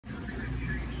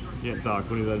Can't talk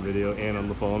when he's on video and on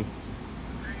the phone.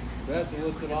 We have to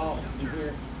lift it off in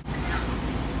here.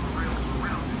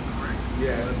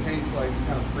 Yeah, the paint's like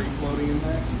kind of free floating in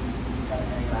there. Kind of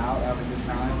hanging out, having a good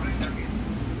time.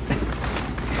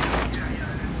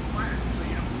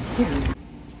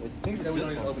 He said we don't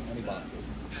need to open any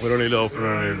boxes. We don't need to open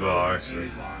any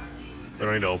boxes. We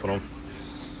don't need to open them.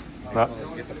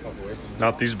 Get the fuck away from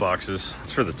Not these boxes.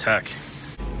 It's for the tech.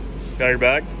 Got your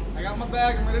bag? I got my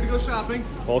bag. I'm ready to go shopping.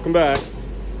 Welcome back.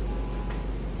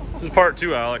 This is part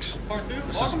 2, Alex. Part 2?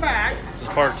 Welcome back. This is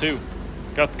part 2.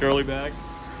 Got the girly bag.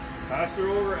 Pass her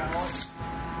over, Alex.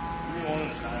 Give me one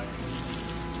at a time.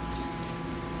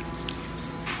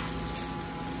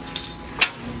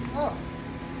 Oh.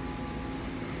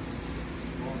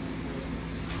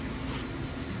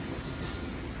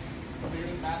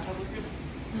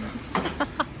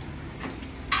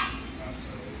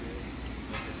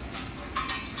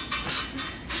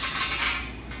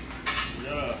 We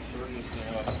gotta shorten this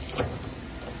thing up.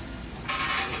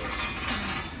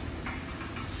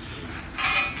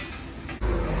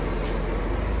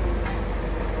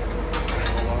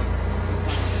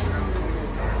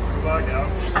 Back out.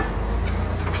 I'm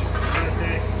gonna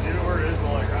take, see where it is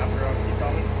while I wrap her up. Keep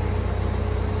coming.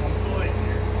 I'm too late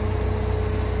here.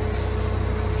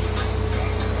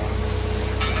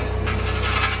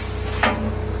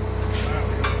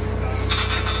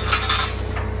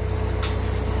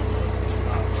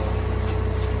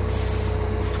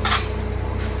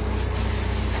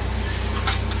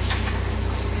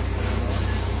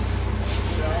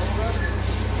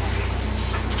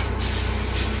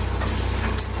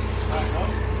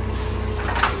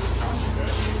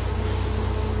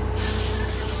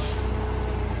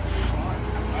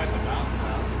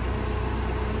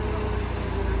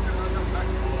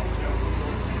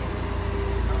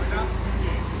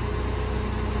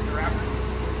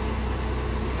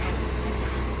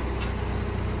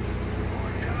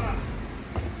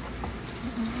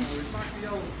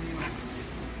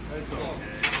 It's okay.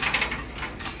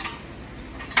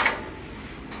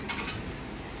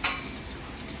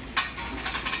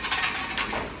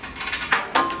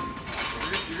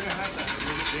 You're gonna have that.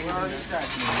 We're already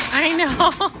scratching it. I know.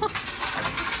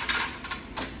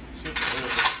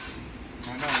 I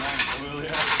know, right? Well,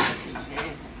 yeah.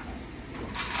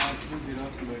 I'll tweak it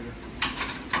up later.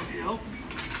 Yep.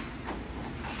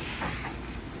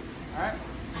 Alright.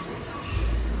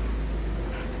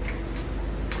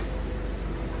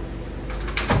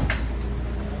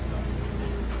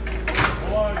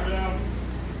 Hold on, down.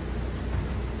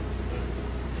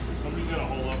 Somebody's gonna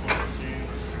hold up on the scene.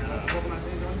 What am I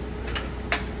saying, John?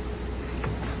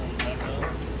 Hold that down.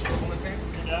 What am I saying?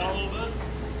 Get down a little bit.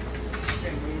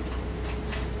 Can't move.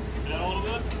 Get down a little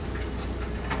bit.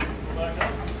 Go back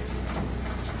up.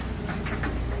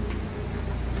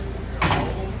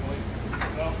 Hold on. Wait.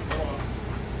 No, hold on.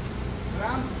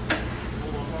 Down.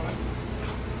 Hold on on it.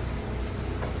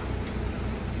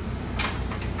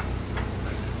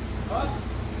 Up.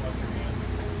 Watch your hand.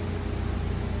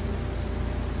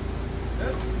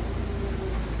 Good.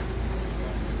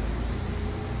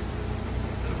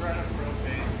 Just right up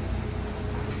propane.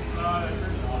 I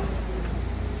turned it off.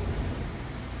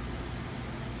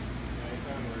 Yeah,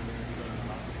 anytime we're doing it, turn it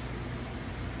off.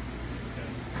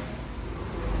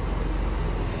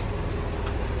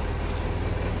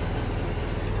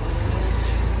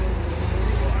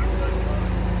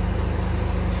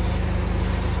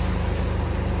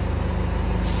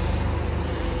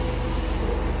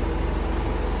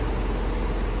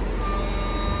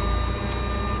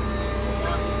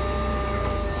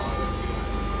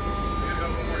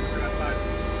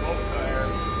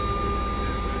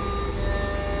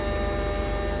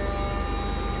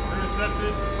 Set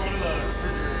this in front of the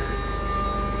refrigerator.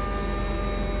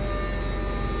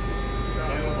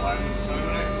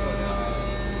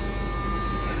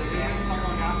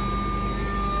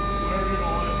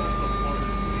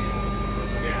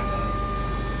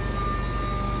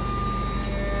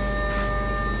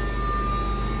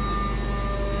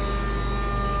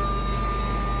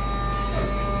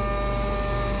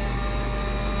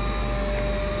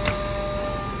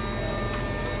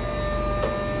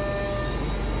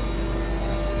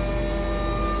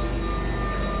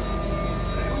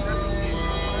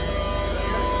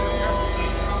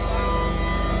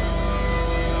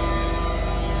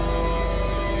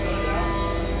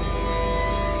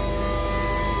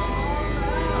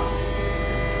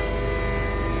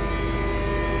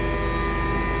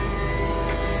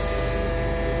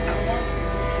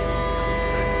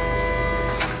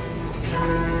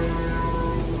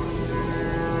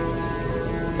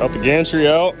 Got the gantry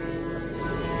out.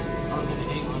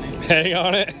 Hang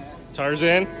on it.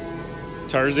 Tarzan.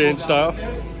 Tarzan style.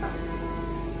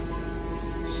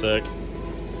 Sick.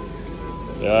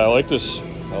 Yeah, I like this.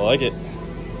 I like it.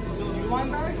 Little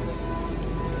U-line bags?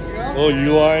 Little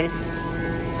U-line.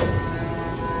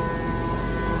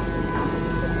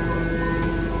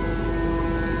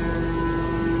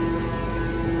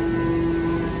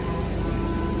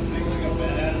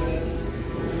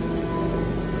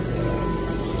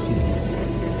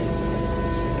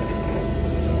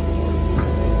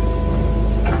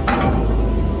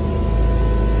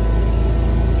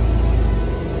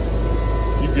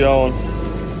 Keep going.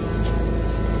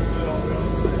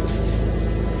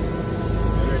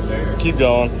 Keep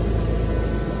going.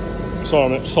 Just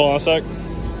hold on a sec.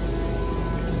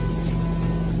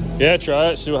 Yeah, try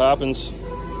it, see what happens.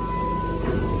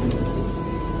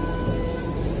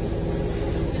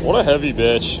 What a heavy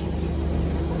bitch.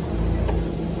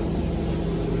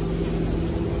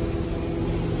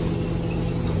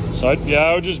 So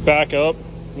I would just back up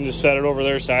and just set it over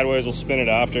there sideways. We'll spin it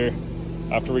after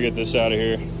we get this out of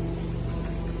here.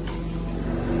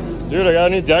 Dude, I got a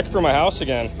new deck for my house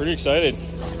again. Pretty excited.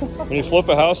 When you flip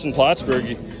a house in Plattsburgh,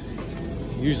 you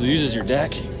usually uses your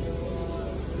deck.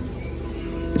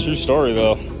 True story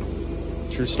though.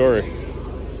 True story.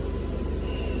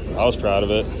 I was proud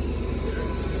of it.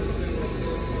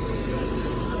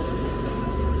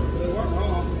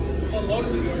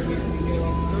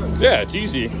 Yeah, it's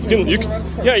easy.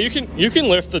 You can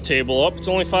lift the table up. It's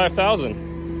only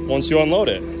 5,000 once you unload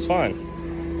it. It's fine.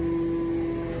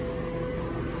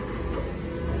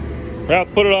 We have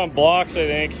to put it on blocks, I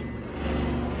think.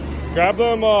 Grab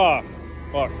them,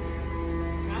 fuck.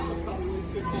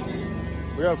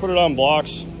 We gotta put it on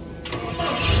blocks. I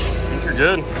think you're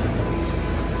good.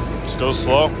 Just go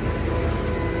slow.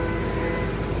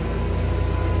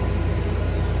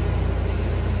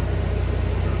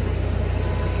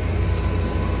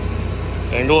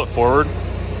 Angle it forward.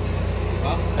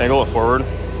 Huh? Angle it forward.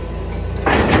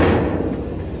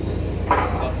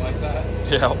 Something like that?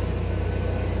 Yeah.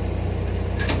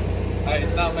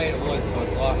 It's not made of wood, so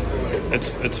it's locked through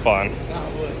it. It's fine. It's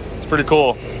not wood. It's pretty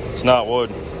cool. It's not wood.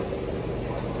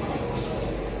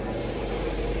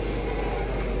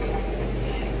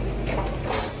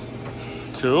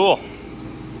 Cool.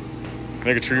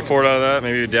 Make a tree fort out of that.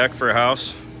 Maybe a deck for a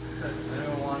house.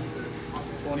 Anyone wants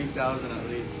it? 20,000 at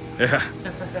least. Yeah,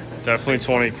 definitely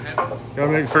 20. Gotta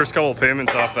make the first couple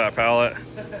payments off that pallet.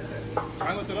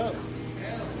 I looked it up.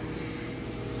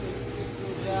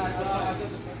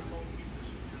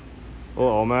 A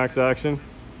little Omax action.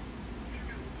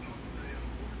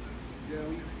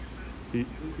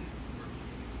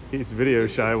 He's video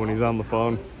shy when he's on the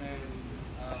phone.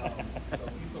 And a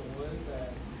piece of wood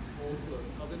that holds the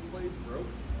tub in place broke.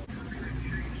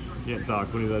 Can't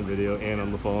talk when he's on video and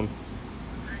on the phone.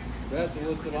 We have to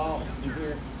lift it off. You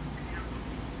hear?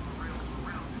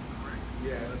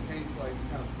 Yeah, the paint's like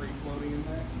kind of free floating in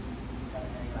there. Kind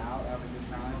of hanging out, having a good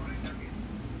time.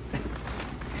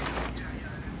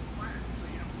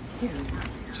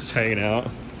 Just hanging out.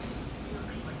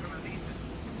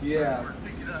 Yeah.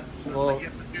 Well, you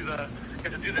have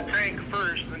to do the tank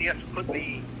first, and then you have to put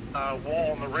the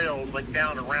wall and the rails like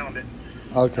down around it.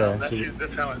 okay.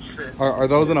 That's how it sits. Are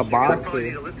those in a box? Probably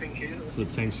need a lifting kit. So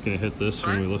the tank's gonna hit this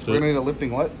when we lift We're it. gonna need a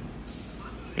lifting what?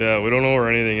 Yeah, we don't know where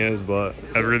anything is, but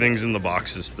everything's in the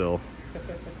boxes still.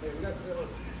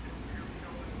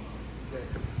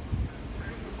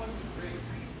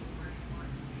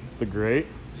 The grate?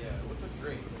 Yeah, what's a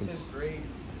grate? It says grate.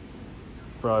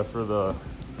 Probably for the...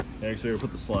 Actually, we'll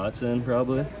put the slots in,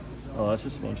 probably. Oh, that's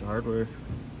just a bunch of hardware.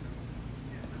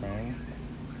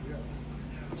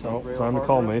 Time to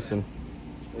call Mason.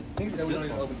 I think so. We don't need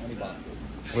to open any boxes.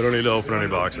 We don't need to open any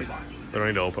boxes. We don't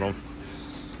need to open them.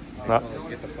 Not,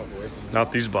 Get the fuck away from me.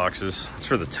 not these boxes. It's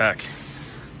for the tech.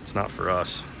 It's not for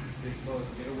us.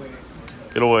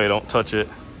 Get away, don't touch it.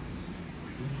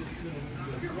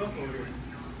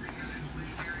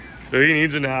 Dude, he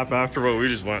needs a nap after what we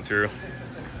just went through.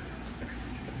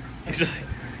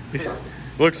 He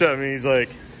looks at me, he's like,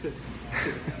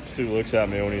 this dude looks at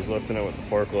me when he's lifting it with the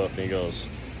forklift and he goes,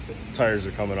 tires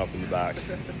are coming up in the back.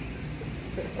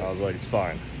 I was like, it's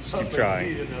fine. Just keep trying. I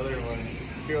need another one.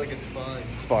 You're like, it's fine.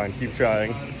 It's fine, keep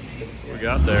trying. We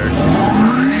got there. You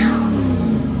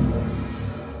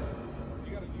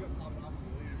gotta pop it off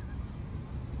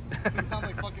the lead. It sounds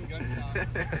like fucking gunshots.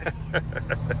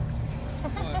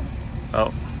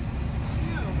 Oh.